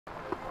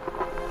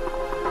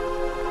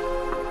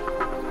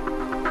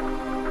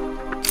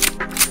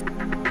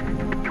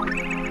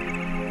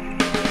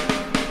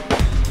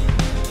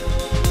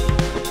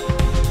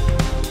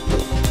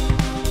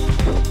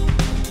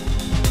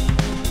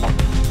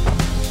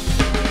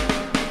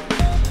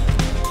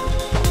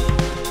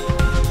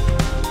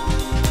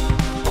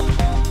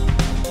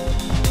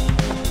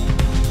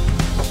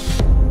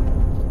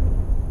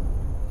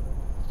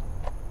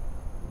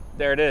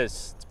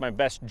is. It's my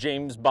best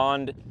James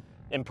Bond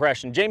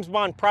impression. James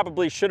Bond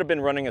probably should have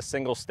been running a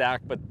single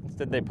stack, but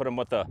instead they put him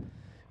with a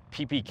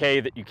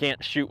PPK that you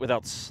can't shoot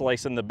without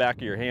slicing the back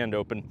of your hand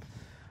open.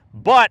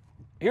 But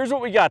here's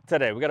what we got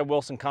today. We got a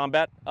Wilson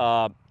Combat.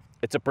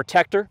 It's a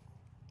protector.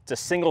 It's a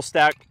single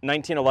stack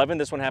 1911.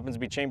 This one happens to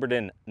be chambered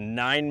in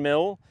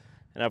 9mm,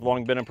 and I've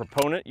long been a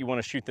proponent. You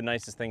want to shoot the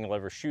nicest thing you'll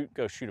ever shoot,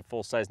 go shoot a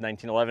full-size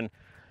 1911,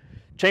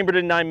 chambered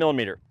in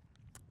 9mm.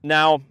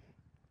 Now,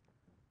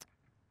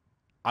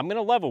 I'm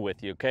gonna level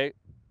with you, okay?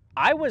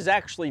 I was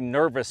actually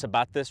nervous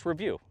about this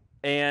review,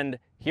 and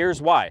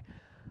here's why.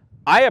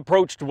 I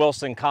approached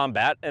Wilson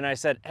Combat and I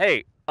said,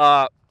 hey,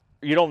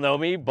 you don't know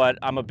me, but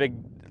I'm a big,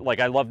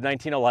 I love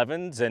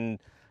 1911s, and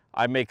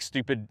I make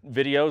stupid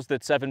videos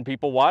that 7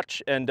 people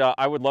watch, and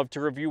I would love to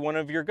review one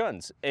of your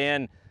guns.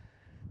 And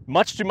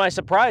much to my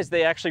surprise,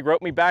 they actually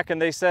wrote me back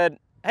and they said,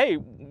 hey,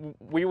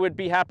 we would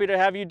be happy to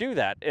have you do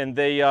that. And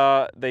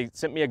they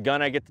sent me a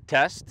gun I get to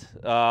test.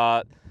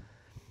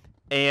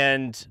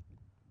 And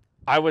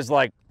I was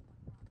like,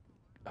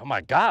 oh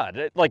my God.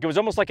 It was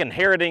almost like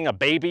inheriting a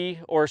baby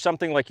or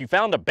something. Like you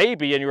found a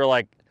baby and you were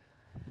like,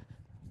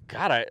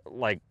 God,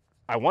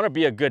 I want to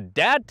be a good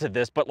dad to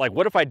this, but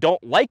what if I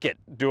don't like it?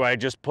 Do I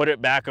just put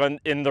it back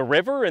in the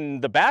river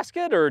in the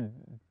basket, or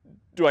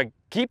do I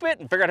keep it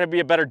and figure out how to be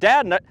a better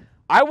dad? And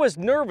I was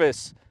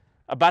nervous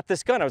about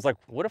this gun. I was like,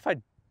 what if I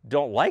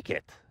don't like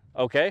it?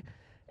 Okay.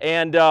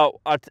 And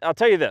I'll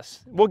tell you this,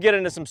 we'll get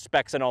into some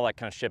specs and all that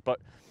kind of shit, but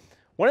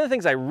one of the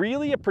things I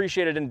really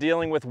appreciated in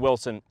dealing with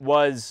Wilson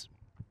was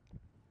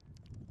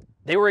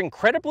they were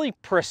incredibly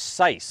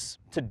precise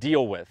to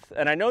deal with.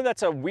 And I know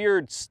that's a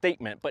weird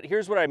statement, but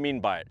here's what I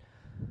mean by it.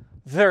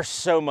 There's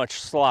so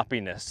much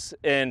sloppiness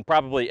in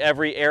probably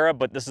every era,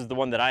 but this is the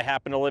one that I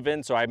happen to live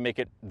in, so I make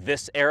it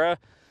this era.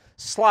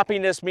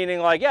 Sloppiness meaning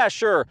yeah,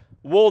 sure,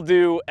 we'll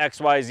do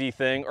XYZ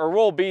thing, or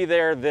we'll be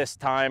there this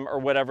time, or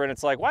whatever. And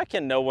it's like, why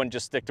can no one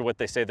just stick to what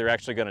they say they're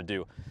actually gonna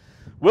do?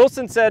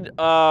 Wilson said,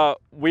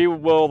 we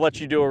will let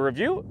you do a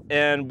review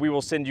and we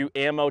will send you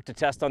ammo to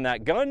test on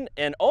that gun.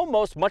 And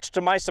almost much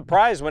to my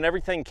surprise, when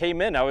everything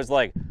came in, I was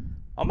like,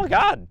 oh my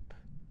God,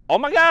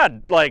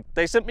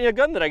 they sent me a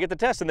gun that I get to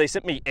test and they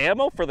sent me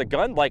ammo for the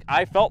gun.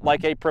 I felt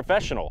like a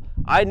professional.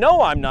 I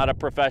know I'm not a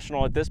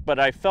professional at this, but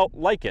I felt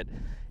like it.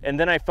 And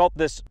then I felt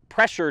this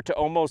pressure to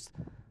almost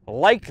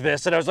like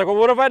this. And I was like, well,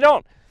 what if I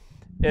don't?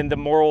 And the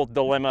moral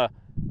dilemma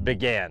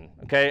began,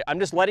 okay? I'm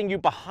just letting you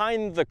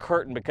behind the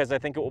curtain because I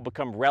think it will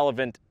become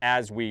relevant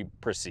as we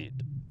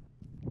proceed.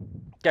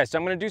 Okay, so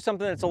I'm gonna do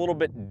something that's a little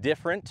bit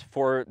different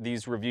for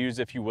these reviews,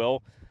 if you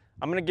will.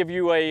 I'm gonna give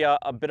you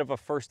a bit of a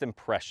first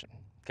impression,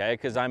 okay?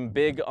 Because I'm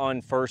big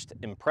on first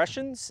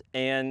impressions,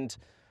 and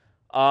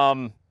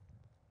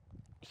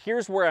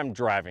here's where I'm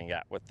driving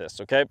at with this,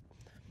 okay?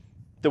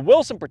 The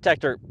Wilson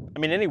Protector, I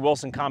mean, any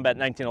Wilson Combat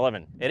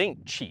 1911, it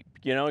ain't cheap.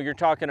 You know, you're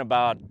talking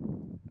about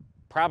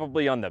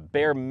probably on the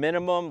bare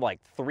minimum,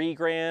 $3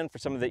 grand for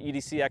some of the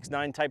EDC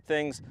X9 type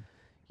things,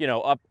 you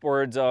know,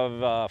 upwards of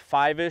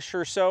 5-ish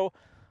or so.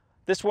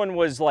 This one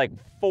was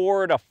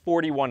 $4,000 to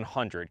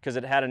 $4,100 because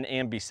it had an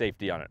ambi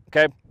safety on it,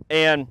 okay?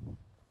 And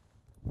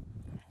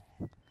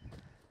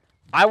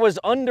I was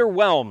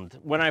underwhelmed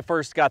when I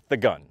first got the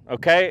gun,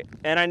 okay?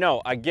 And I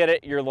know, I get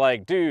it, you're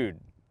like,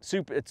 dude,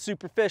 it's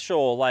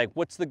superficial,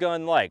 what's the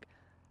gun like?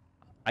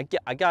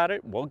 I got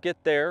it, we'll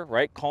get there,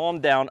 right?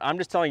 Calm down. I'm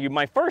just telling you,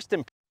 my first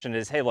impression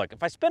is, hey, look,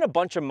 if I spend a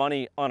bunch of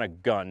money on a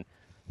gun,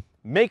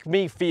 make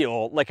me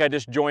feel like I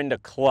just joined a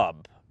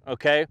club,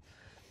 okay?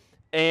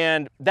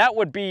 And that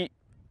would be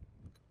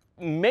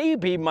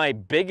maybe my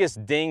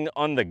biggest ding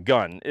on the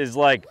gun is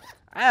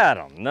I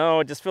don't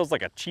know, it just feels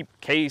like a cheap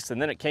case,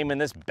 and then it came in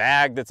this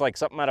bag that's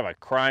something out of a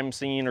crime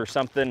scene or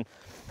something.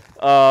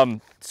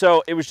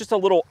 So it was just a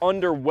little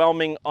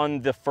underwhelming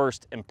on the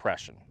first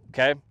impression,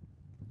 okay?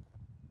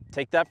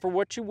 Take that for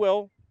what you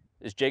will.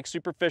 Is Jake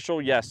superficial?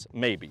 Yes,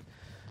 maybe.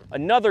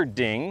 Another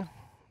ding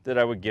that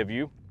I would give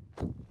you,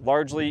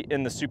 largely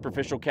in the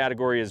superficial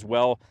category as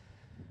well,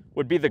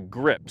 would be the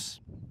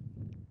grips.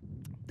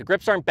 The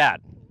grips aren't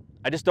bad.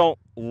 I just don't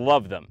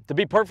love them. To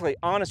be perfectly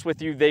honest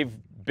with you, they've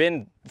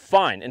been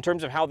fine. In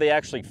terms of how they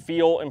actually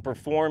feel and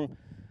perform,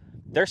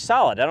 they're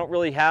solid. I don't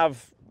really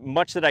have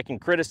much that I can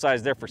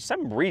criticize there. For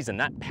some reason,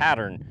 that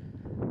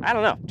pattern, I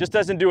don't know, just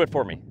doesn't do it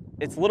for me.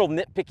 It's little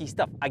nitpicky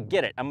stuff. I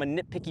get it. I'm a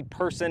nitpicky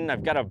person.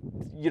 I've got to,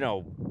 you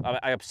know,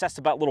 I obsess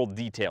about little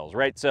details,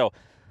 right? So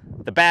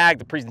the bag,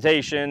 the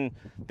presentation,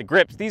 the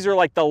grips, these are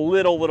the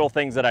little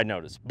things that I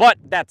notice. But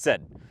that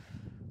said,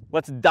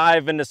 let's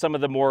dive into some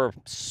of the more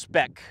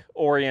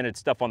spec-oriented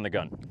stuff on the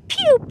gun.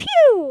 Pew,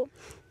 pew!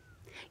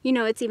 You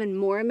know, it's even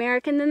more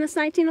American than this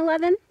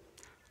 1911?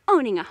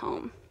 Owning a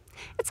home.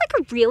 It's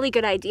a really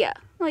good idea,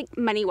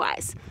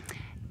 money-wise.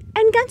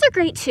 And guns are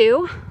great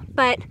too,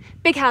 but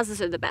big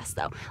houses are the best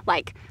though.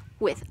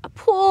 With a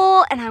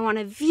pool, and I want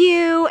a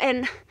view,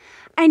 and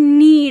I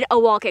need a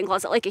walk-in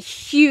closet, a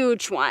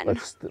huge one.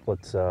 Let's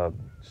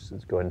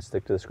just go ahead and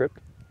stick to the script.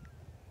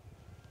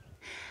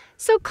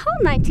 So call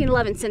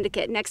 1911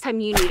 Syndicate next time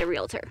you need a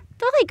realtor.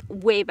 They're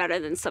way better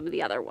than some of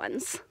the other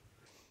ones.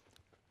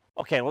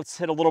 Okay, let's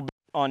hit a little bit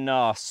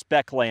on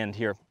spec land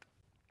here.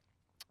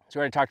 So we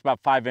already talked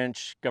about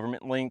 5-inch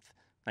government length,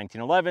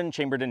 1911,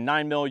 chambered in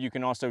 9mm. You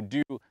can also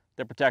do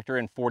the protector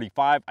in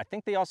 45. I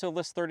think they also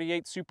list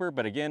 38 super,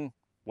 but again,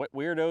 what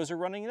weirdos are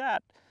running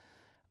that?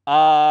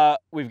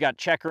 We've got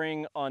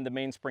checkering on the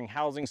mainspring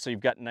housing, so you've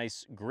got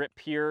nice grip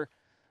here.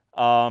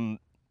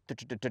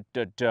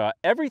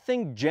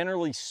 Everything,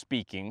 generally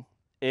speaking,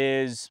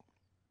 is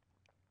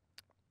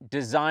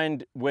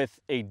designed with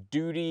a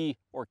duty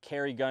or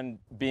carry gun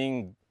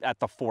being at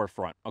the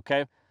forefront,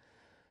 okay?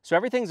 So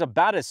everything's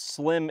about as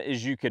slim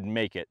as you could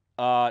make it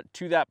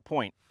to that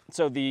point.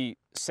 So the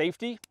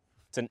safety,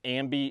 it's an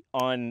ambi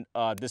on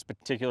this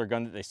particular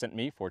gun that they sent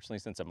me, fortunately,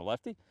 since I'm a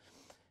lefty.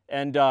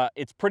 And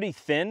it's pretty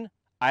thin.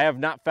 I have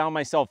not found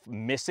myself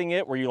missing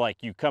it where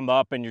you come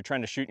up and you're trying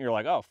to shoot and you're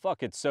like, oh,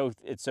 fuck, it's so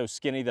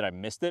skinny that I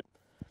missed it.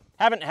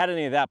 Haven't had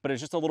any of that, but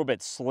it's just a little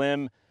bit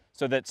slim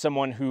so that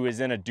someone who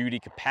is in a duty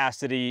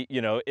capacity, you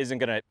know, isn't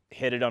gonna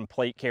hit it on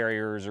plate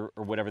carriers or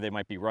whatever they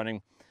might be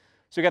running.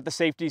 So you got the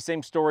safety,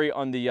 same story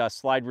on the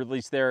slide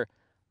release there.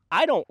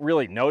 I don't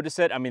really notice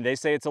it. I mean, they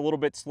say it's a little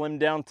bit slimmed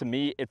down. To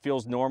me, it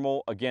feels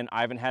normal. Again,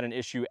 I haven't had an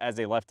issue as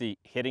a lefty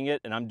hitting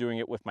it, and I'm doing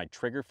it with my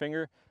trigger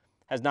finger.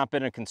 Has not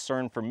been a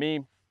concern for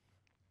me.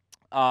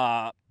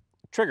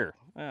 Trigger,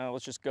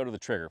 let's just go to the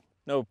trigger.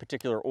 No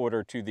particular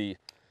order to the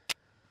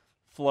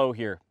flow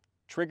here.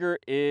 Trigger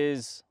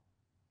is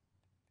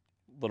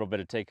a little bit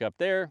of take up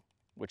there,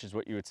 which is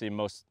what you would see in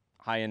most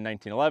high-end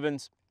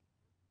 1911s.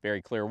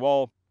 Very clear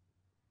wall,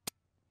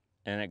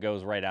 and it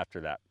goes right after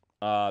that.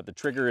 The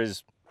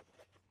trigger's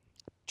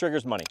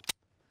money.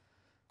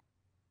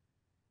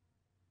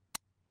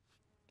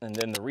 And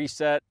then the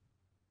reset,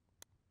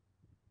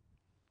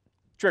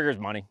 trigger's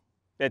money.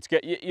 It's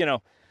good, you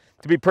know,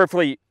 to be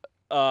perfectly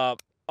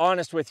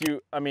honest with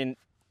you, I mean,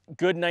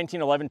 good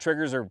 1911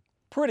 triggers are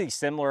pretty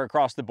similar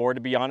across the board,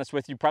 to be honest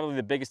with you. Probably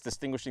the biggest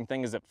distinguishing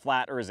thing, is it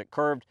flat or is it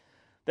curved?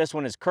 This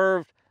one is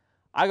curved.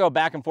 I go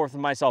back and forth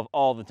with myself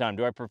all the time.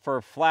 Do I prefer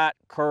flat,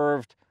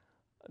 curved?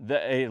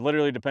 It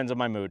literally depends on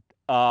my mood.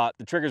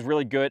 The trigger's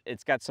really good.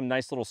 It's got some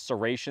nice little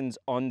serrations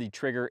on the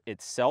trigger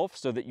itself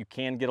so that you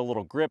can get a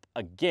little grip.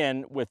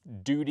 Again, with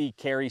duty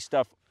carry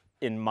stuff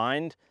in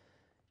mind,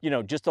 you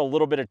know, just a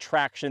little bit of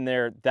traction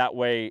there. That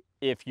way,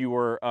 if you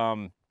were,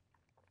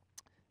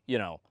 you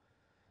know,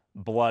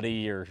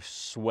 bloody or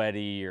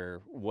sweaty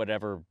or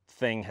whatever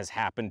thing has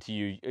happened to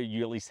you,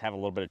 you at least have a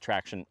little bit of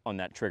traction on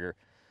that trigger.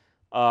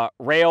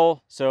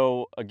 Rail,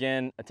 so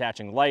again,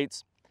 attaching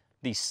lights.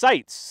 The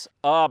sights,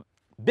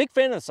 big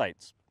fan of the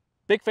sights.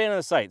 Big fan of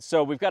the sights.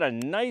 So we've got a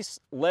nice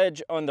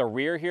ledge on the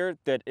rear here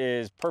that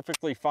is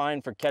perfectly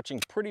fine for catching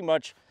pretty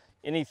much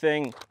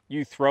anything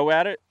you throw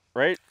at it,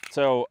 right?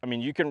 So, I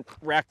mean, you can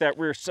rack that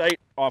rear sight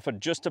off of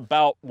just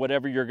about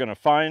whatever you're gonna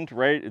find,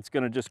 right? It's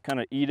gonna just kind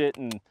of eat it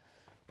and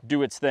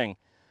do its thing.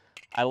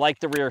 I like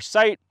the rear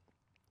sight.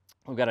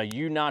 We've got a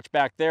U-notch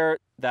back there.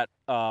 That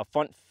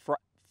front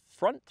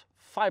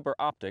fiber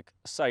optic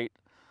sight,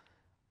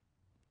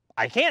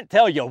 I can't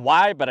tell you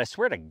why, but I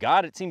swear to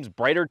God, it seems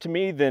brighter to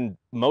me than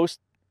most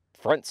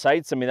front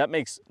sights. I mean, that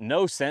makes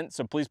no sense,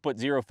 so please put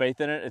zero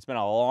faith in it. It's been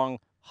a long,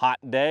 hot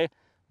day,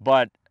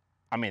 but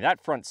I mean,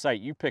 that front sight,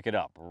 you pick it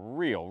up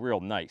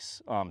real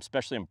nice,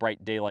 especially in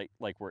bright daylight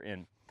like we're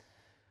in.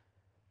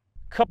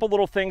 Couple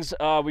little things.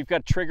 We've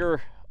got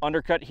trigger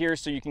undercut here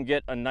so you can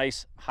get a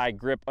nice high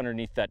grip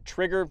underneath that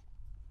trigger.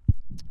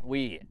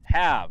 We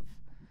have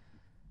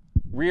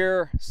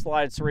rear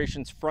slide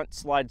serrations, front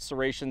slide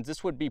serrations.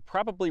 This would be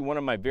probably one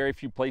of my very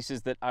few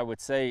places that I would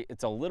say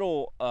it's a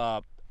little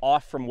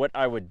off from what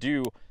I would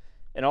do.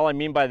 And all I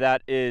mean by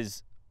that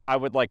is I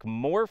would like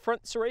more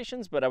front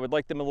serrations, but I would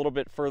like them a little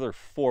bit further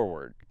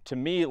forward. To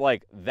me,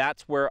 like,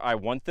 that's where I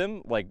want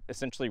them, like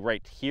essentially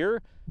right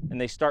here, and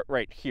they start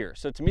right here.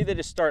 So to me, they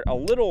just start a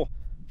little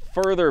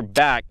further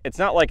back. It's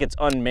not like it's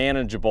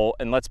unmanageable,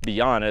 and let's be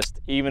honest,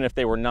 even if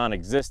they were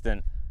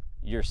non-existent,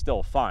 you're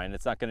still fine.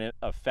 It's not gonna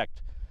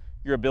affect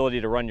your ability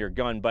to run your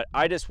gun, but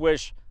I just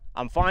wish,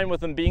 I'm fine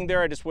with them being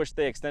there. I just wish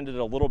they extended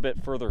a little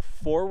bit further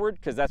forward,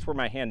 because that's where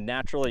my hand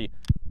naturally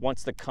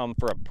wants to come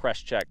for a press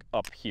check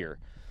up here.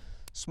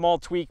 Small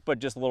tweak, but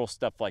just little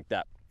stuff like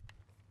that.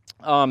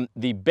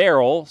 The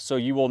barrel, so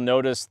you will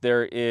notice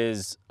there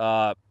is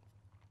no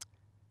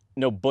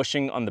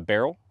bushing on the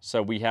barrel.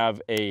 So we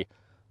have a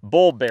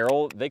bull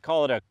barrel. They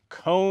call it a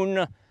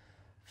cone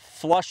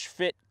flush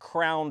fit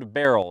crowned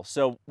barrel.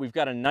 So we've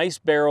got a nice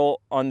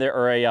barrel on there,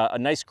 or a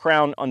nice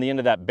crown on the end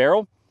of that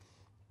barrel.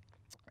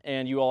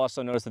 And you will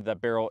also notice that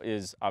that barrel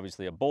is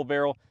obviously a bull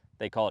barrel.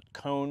 They call it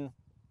cone.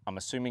 I'm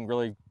assuming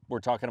really we're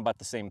talking about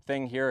the same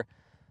thing here.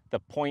 The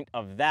point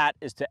of that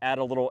is to add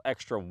a little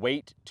extra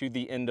weight to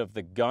the end of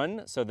the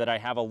gun so that I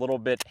have a little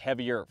bit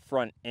heavier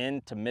front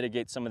end to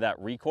mitigate some of that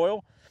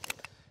recoil.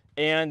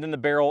 And then the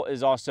barrel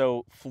is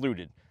also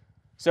fluted.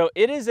 So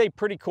it is a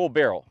pretty cool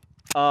barrel.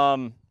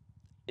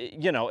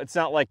 You know, it's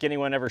not like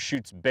anyone ever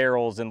shoots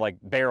barrels and like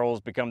barrels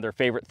become their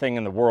favorite thing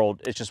in the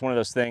world. It's just one of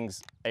those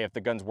things, hey, if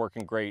the gun's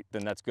working great,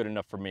 then that's good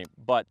enough for me.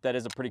 But that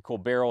is a pretty cool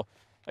barrel.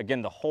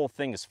 Again, the whole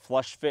thing is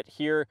flush fit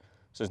here,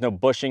 so there's no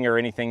bushing or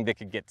anything that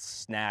could get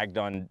snagged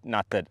on.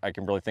 Not that I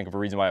can really think of a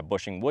reason why a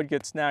bushing would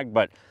get snagged,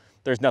 but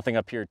there's nothing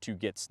up here to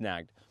get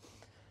snagged.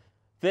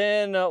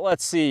 Then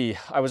let's see,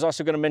 I was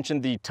also going to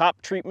mention the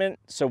top treatment.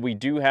 So we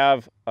do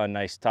have a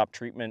nice top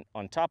treatment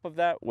on top of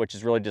that, which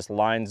is really just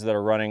lines that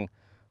are running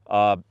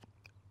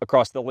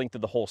across the length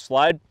of the whole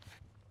slide.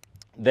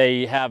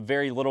 They have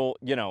very little,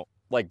 you know,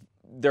 like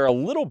they're a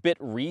little bit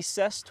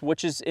recessed,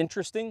 which is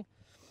interesting.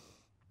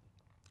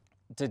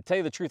 To tell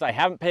you the truth, I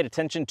haven't paid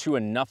attention to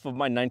enough of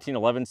my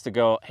 1911s to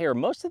go, hey, are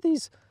most of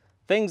these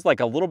things like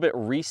a little bit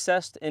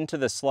recessed into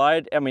the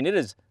slide? I mean, it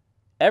is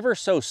ever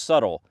so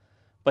subtle,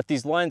 but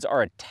these lines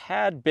are a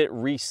tad bit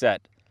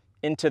reset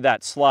into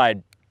that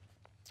slide,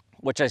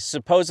 which I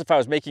suppose if I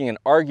was making an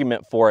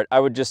argument for it, I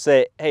would just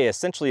say, hey,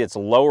 essentially it's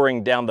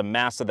lowering down the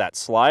mass of that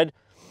slide,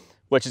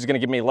 which is going to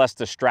give me less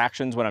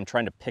distractions when I'm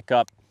trying to pick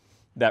up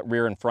that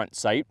rear and front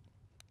sight.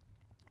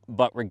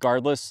 But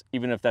regardless,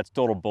 even if that's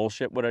total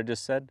bullshit what I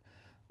just said,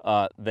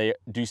 they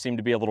do seem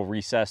to be a little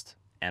recessed,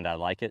 and I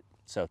like it,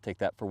 so take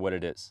that for what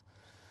it is.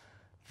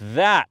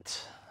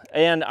 That,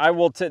 and I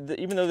will,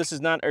 even though this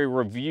is not a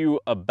review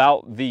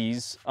about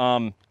these,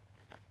 I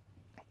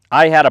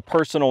had a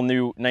personal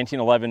new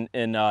 1911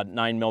 in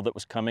 9mm that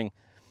was coming,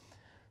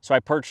 so I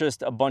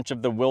purchased a bunch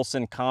of the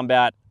Wilson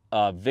Combat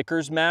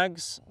Vickers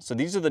mags. So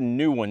these are the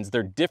new ones.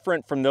 They're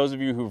different from those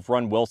of you who've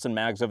run Wilson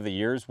mags over the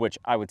years, which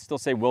I would still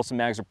say Wilson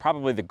mags are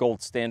probably the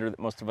gold standard that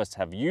most of us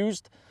have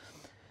used.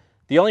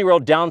 The only real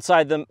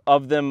downside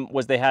of them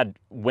was they had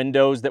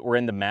windows that were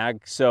in the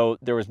mag, so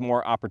there was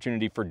more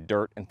opportunity for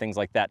dirt and things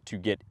like that to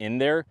get in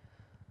there.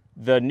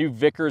 The new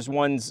Vickers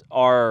ones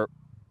are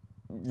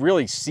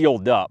really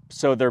sealed up,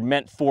 so they're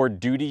meant for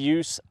duty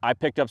use. I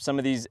picked up some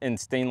of these in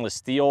stainless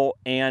steel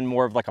and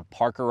more of like a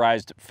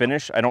parkerized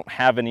finish. I don't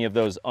have any of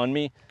those on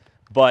me,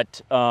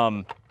 but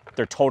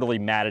they're totally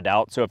matted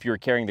out, so if you're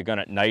carrying the gun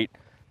at night,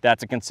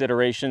 that's a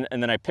consideration.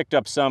 And then I picked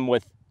up some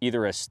with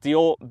either a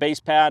steel base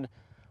pad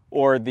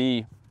or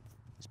these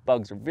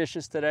bugs are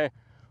vicious today,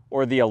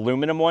 or the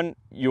aluminum one.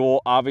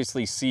 You'll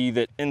obviously see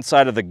that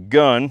inside of the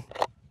gun,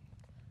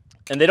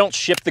 and they don't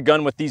ship the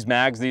gun with these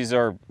mags. These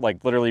are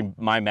like literally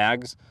my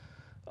mags.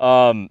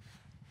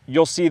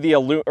 You'll see the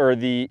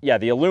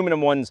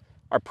aluminum ones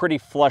are pretty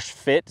flush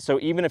fit. So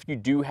even if you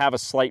do have a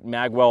slight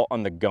mag well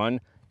on the gun,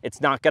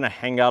 it's not gonna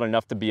hang out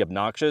enough to be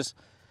obnoxious.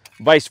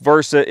 Vice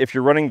versa, if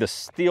you're running the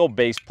steel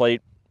base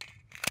plate,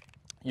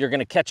 you're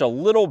gonna catch a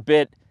little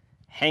bit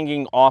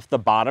hanging off the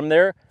bottom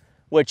there,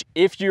 which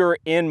if you're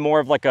in more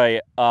of like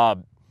a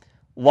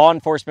law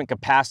enforcement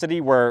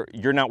capacity where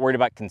you're not worried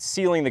about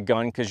concealing the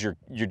gun because you're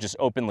just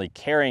openly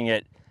carrying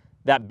it,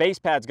 that base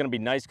pad's gonna be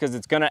nice because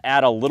it's gonna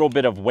add a little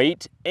bit of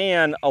weight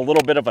and a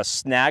little bit of a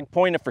snag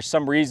point. If for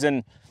some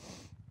reason,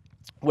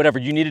 whatever,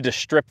 you needed to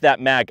strip that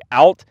mag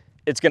out,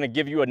 it's gonna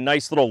give you a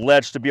nice little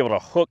ledge to be able to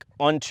hook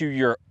onto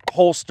your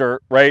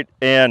holster, right,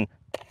 and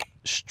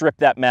strip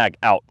that mag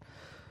out.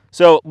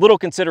 So little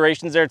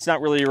considerations there. It's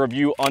not really a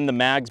review on the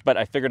mags, but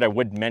I figured I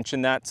would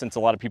mention that since a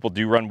lot of people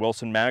do run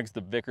Wilson mags. The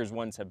Vickers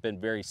ones have been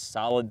very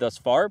solid thus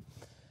far.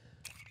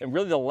 And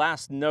really the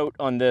last note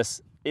on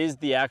this is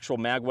the actual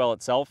mag well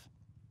itself.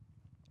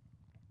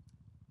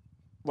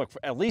 Look,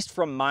 at least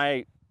from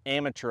my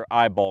amateur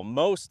eyeball,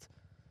 most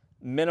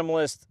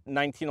minimalist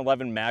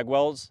 1911 mag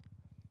wells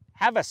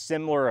have a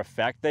similar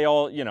effect. They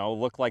all, you know,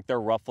 look like they're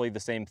roughly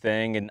the same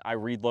thing, and I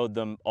reload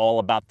them all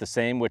about the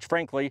same, which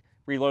frankly,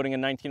 reloading a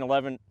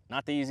 1911,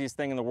 not the easiest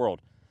thing in the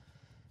world.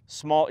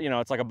 Small, you know,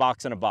 it's like a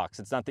box in a box.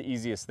 It's not the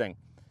easiest thing.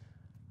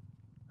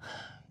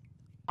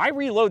 I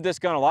reload this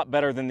gun a lot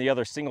better than the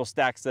other single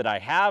stacks that I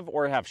have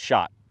or have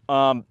shot.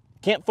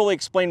 Can't fully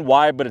explain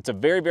why, but it's a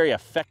very, very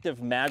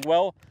effective mag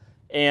well,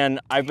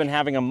 and I've been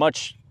having a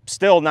much,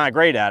 still not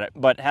great at it,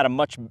 but had a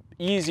much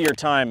easier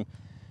time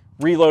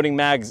reloading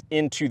mags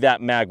into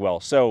that mag well.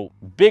 So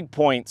big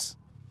points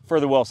for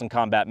the Wilson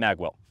Combat mag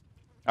well.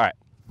 All right,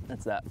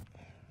 that's that.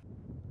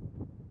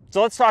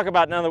 So let's talk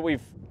about, now that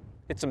we've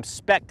hit some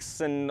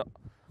specs and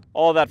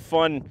all that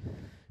fun,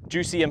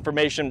 juicy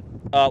information,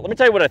 let me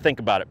tell you what I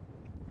think about it.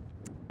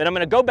 And I'm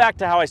gonna go back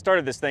to how I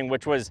started this thing,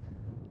 which was,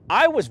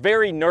 I was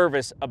very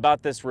nervous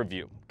about this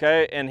review,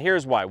 okay? And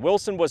here's why.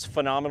 Wilson was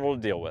phenomenal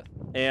to deal with.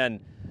 And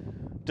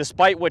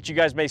despite what you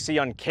guys may see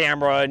on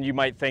camera and you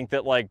might think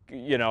that, like,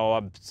 you know,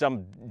 I'm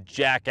some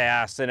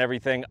jackass and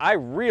everything, I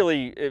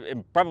really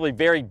am probably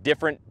very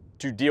different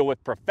to deal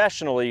with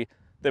professionally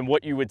than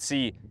what you would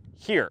see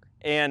here.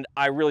 And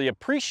I really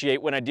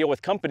appreciate when I deal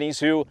with companies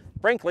who,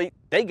 frankly,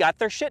 they got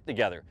their shit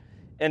together.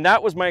 And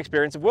that was my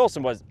experience of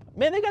Wilson was,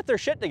 man, they got their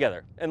shit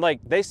together. And like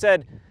they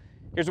said,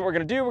 here's what we're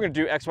gonna do. We're gonna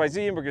do X, Y,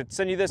 Z, and we're gonna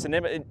send you this.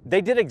 And they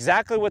did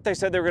exactly what they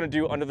said they were gonna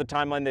do under the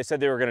timeline they said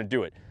they were gonna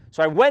do it.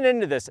 So I went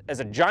into this as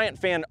a giant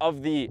fan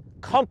of the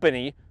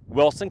company,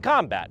 Wilson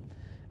Combat.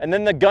 And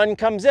then the gun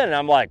comes in and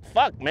I'm like,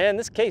 fuck, man,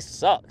 this case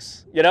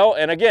sucks. You know,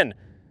 and again,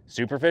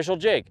 superficial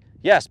Jake.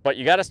 Yes, but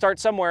you gotta start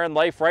somewhere in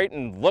life, right?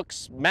 And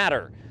looks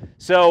matter.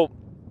 So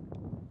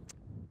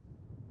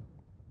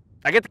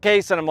I get the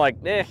case and I'm like,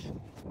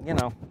 you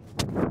know,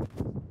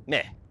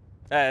 meh.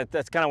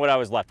 That's kind of what I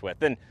was left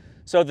with. And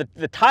so the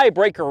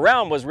tiebreaker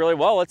round was really,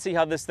 well, let's see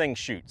how this thing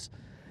shoots.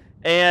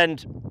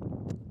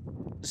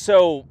 And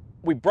so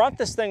we brought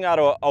this thing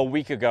out a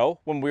week ago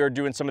when we were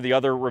doing some of the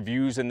other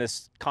reviews in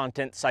this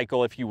content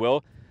cycle, if you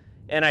will.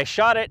 And I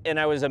shot it and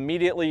I was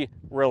immediately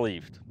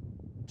relieved.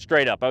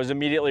 Straight up, I was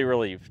immediately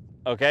relieved,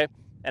 okay?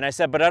 And I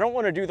said, but I don't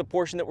want to do the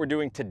portion that we're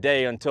doing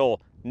today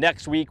until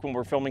next week when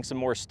we're filming some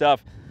more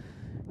stuff,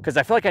 because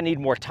I feel like I need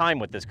more time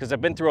with this, because I've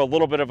been through a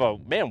little bit of a,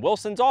 man,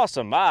 Wilson's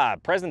awesome,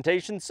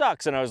 presentation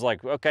sucks. And I was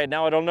like, okay,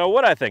 now I don't know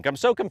what I think. I'm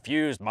so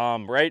confused,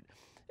 Mom, right?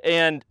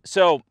 And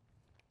so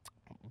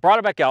brought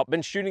it back out,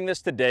 been shooting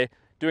this today,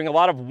 doing a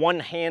lot of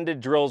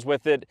one-handed drills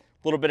with it,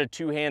 a little bit of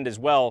two-hand as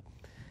well.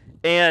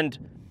 And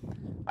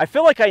I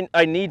feel like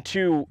I need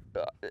to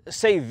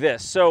say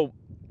this. So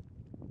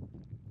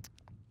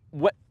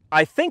what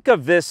I think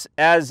of this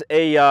as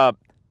a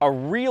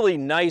really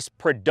nice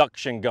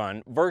production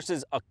gun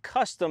versus a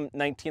custom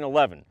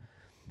 1911.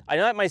 I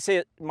know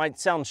that might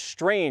sound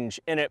strange,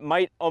 and it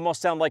might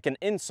almost sound like an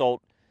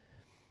insult,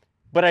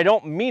 but I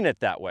don't mean it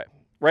that way,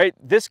 right?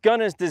 This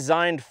gun is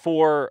designed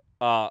for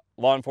law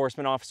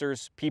enforcement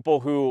officers,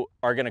 people who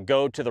are gonna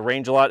go to the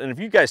range a lot. And if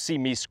you guys see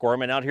me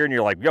squirming out here and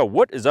you're like, yo,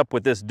 what is up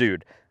with this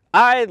dude?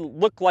 I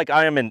look like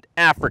I am in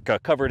Africa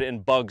covered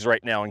in bugs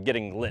right now and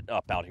getting lit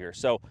up out here.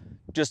 So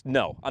just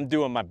know, I'm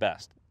doing my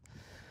best.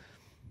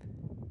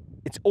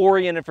 It's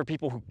oriented for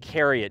people who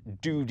carry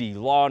it, duty,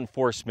 law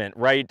enforcement,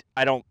 right?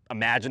 I don't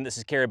imagine this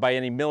is carried by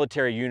any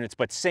military units,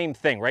 but same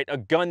thing, right? A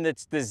gun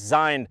that's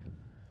designed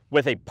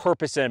with a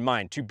purpose in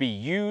mind, to be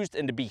used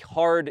and to be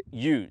hard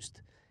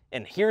used.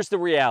 And here's the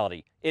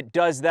reality. It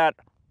does that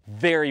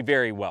very,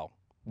 very well.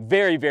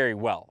 Very, very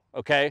well,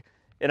 okay?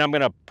 And I'm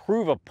gonna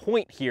prove a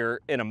point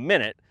here in a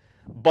minute,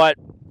 but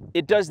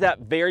it does that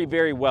very,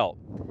 very well.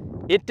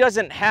 It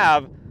doesn't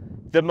have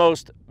the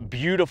most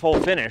beautiful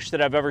finish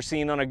that I've ever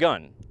seen on a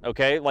gun,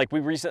 okay? Like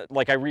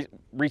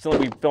recently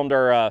we filmed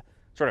our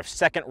sort of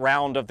second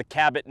round of the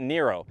Cabot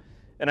Nero,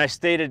 and I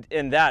stated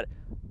in that,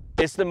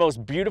 it's the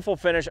most beautiful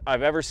finish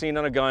I've ever seen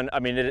on a gun. I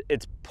mean,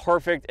 it's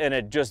perfect, and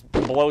it just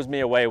blows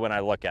me away when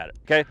I look at it,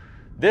 okay?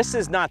 This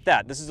is not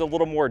that. This is a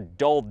little more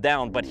dulled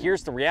down, but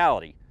here's the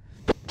reality.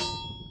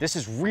 This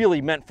is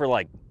really meant for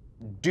like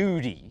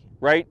duty,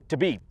 right? To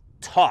be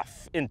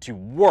tough and to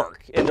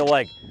work and to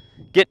like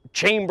get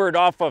chambered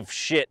off of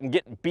shit and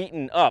get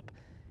beaten up.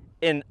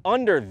 And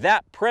under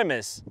that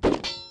premise,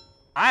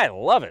 I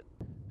love it.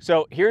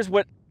 So here's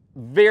what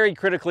very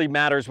critically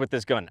matters with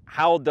this gun.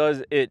 How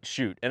does it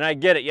shoot? And I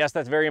get it, yes,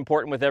 that's very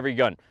important with every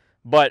gun.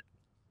 But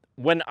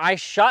when I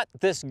shot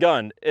this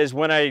gun is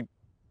when I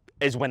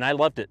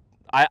loved it.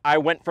 I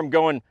went from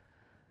going,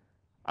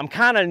 I'm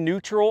kind of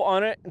neutral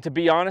on it, to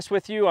be honest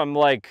with you. I'm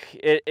like,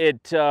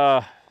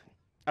 I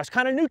was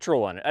kind of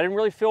neutral on it. I didn't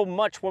really feel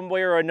much one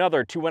way or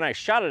another, to when I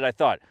shot it, I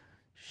thought,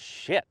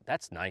 shit,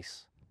 that's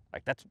nice.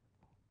 Like, that's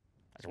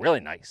really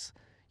nice.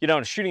 You know,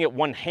 and shooting it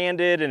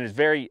one-handed, and it's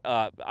very,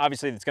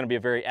 obviously it's gonna be a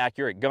very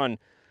accurate gun.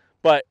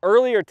 But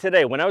earlier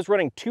today, when I was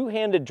running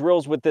two-handed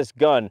drills with this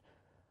gun,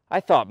 I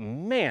thought,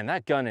 man,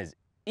 that gun is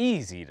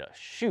easy to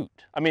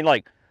shoot. I mean,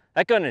 like,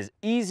 that gun is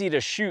easy to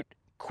shoot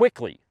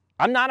quickly.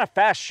 I'm not a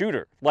fast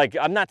shooter. Like,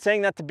 I'm not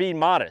saying that to be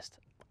modest.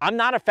 I'm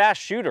not a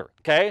fast shooter,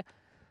 okay?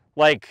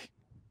 Like,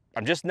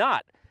 I'm just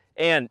not.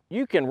 And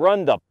you can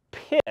run the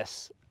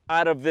piss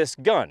out of this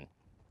gun,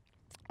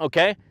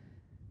 okay?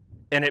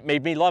 And it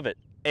made me love it.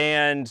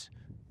 And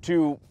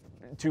to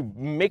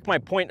make my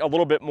point a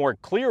little bit more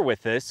clear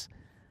with this,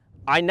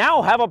 I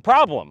now have a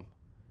problem,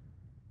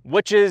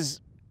 which is,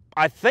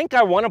 I think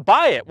I want to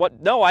buy it.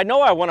 No, I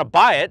know I want to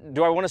buy it.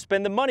 Do I want to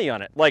spend the money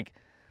on it? Like,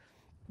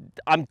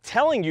 I'm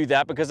telling you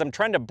that because I'm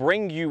trying to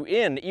bring you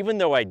in, even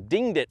though I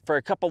dinged it for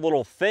a couple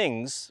little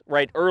things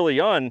right early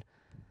on.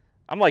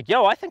 I'm like,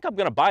 yo, I think I'm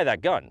going to buy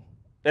that gun.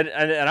 And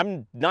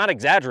I'm not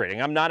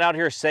exaggerating. I'm not out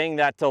here saying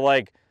that to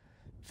like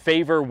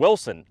favor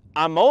Wilson.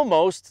 I'm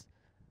almost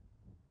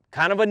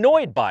kind of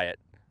annoyed by it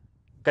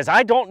because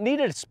I don't need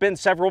to spend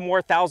several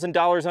more $1,000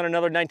 on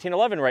another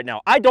 1911 right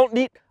now. I don't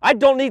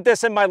need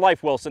this in my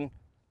life, Wilson.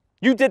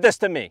 You did this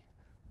to me.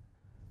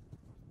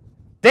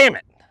 Damn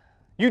it.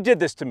 You did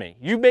this to me.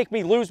 You make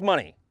me lose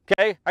money,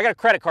 okay? I got a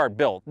credit card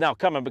bill now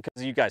coming because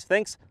of you guys.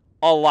 Thanks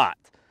a lot.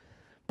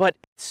 But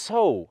it's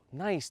so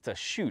nice to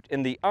shoot.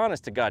 And the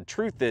honest to God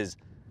truth is,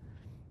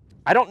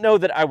 I don't know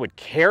that I would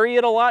carry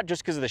it a lot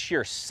just because of the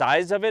sheer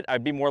size of it.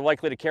 I'd be more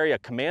likely to carry a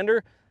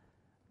Commander.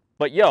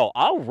 But yo,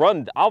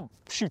 I'll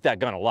shoot that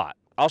gun a lot.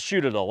 I'll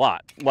shoot it a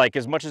lot. Like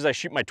as much as I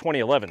shoot my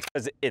 2011s,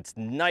 because it's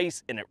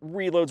nice and it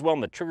reloads well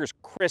and the trigger's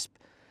crisp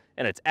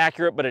and it's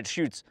accurate, but it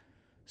shoots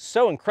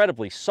so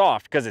incredibly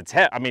soft because it's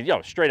heavy. I mean,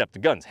 yo, straight up, the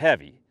gun's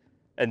heavy.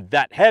 And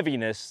that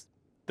heaviness,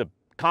 the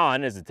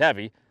con is it's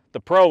heavy. The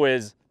pro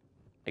is,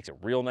 makes it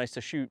real nice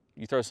to shoot.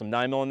 You throw some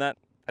 9mm in that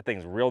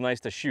thing's real nice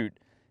to shoot.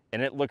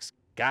 And it looks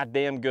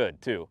goddamn good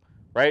too,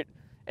 right?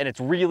 And it's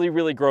really,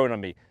 really growing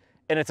on me.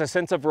 And it's a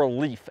sense of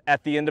relief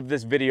at the end of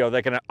this video that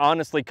I can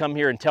honestly come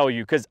here and tell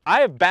you, because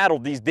I have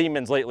battled these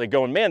demons lately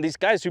going, man, these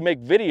guys who make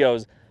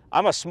videos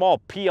I'm a small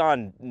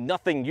peon,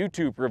 nothing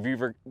YouTube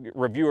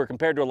reviewer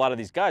compared to a lot of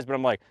these guys, but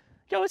I'm like,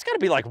 yo, it's gotta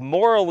be like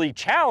morally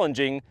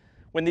challenging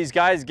when these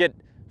guys get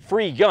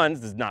free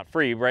guns. This is not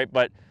free, right?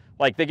 But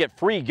like they get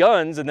free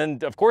guns, and then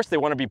of course they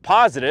wanna be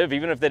positive,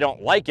 even if they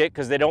don't like it,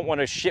 because they don't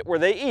wanna shit where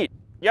they eat.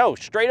 Yo,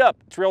 straight up,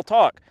 it's real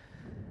talk.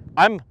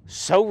 I'm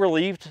so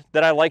relieved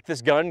that I like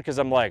this gun, because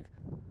I'm like,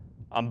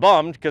 I'm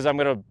bummed because I'm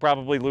gonna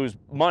probably lose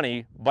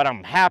money, but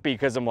I'm happy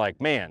because I'm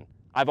like, man,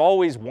 I've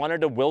always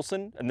wanted a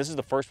Wilson, and this is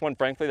the first one,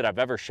 frankly, that I've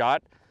ever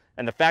shot.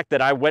 And the fact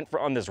that I went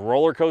on this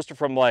roller coaster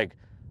from like,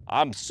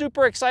 I'm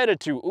super excited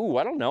to, ooh,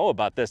 I don't know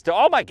about this, to,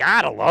 oh my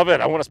God, I love it,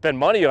 I wanna spend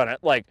money on it.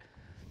 Like,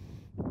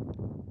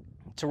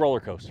 it's a roller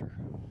coaster.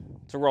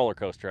 It's a roller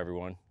coaster,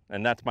 everyone.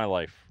 And that's my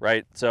life,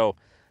 right? So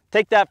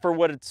take that for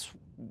what it's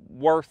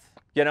worth,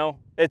 you know?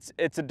 It's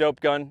a dope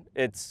gun.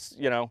 It's,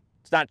 you know,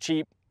 it's not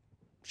cheap.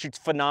 Shoots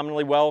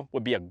phenomenally well,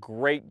 would be a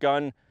great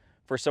gun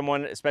for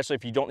someone, especially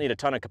if you don't need a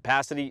ton of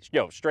capacity.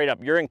 Yo, straight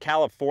up, you're in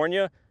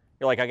California,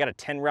 you're like, I got a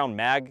 10-round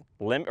mag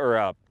limit or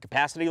a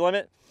capacity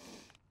limit.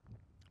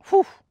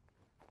 Whew,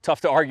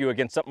 tough to argue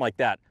against something like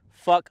that.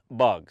 Fuck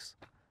bugs.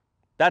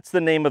 That's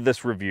the name of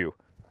this review.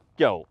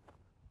 Yo,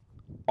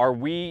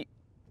 am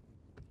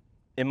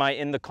I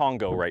in the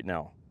Congo right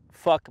now?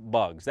 Fuck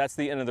bugs. That's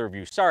the end of the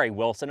review. Sorry,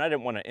 Wilson, I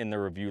didn't want to end the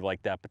review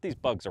like that, but these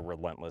bugs are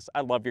relentless.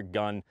 I love your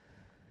gun.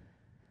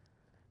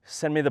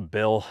 Send me the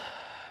bill.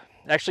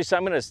 Actually, so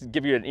I'm going to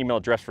give you an email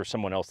address for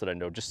someone else that I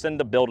know. Just send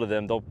the bill to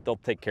them. They'll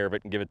take care of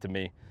it and give it to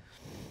me.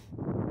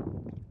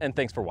 And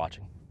thanks for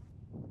watching.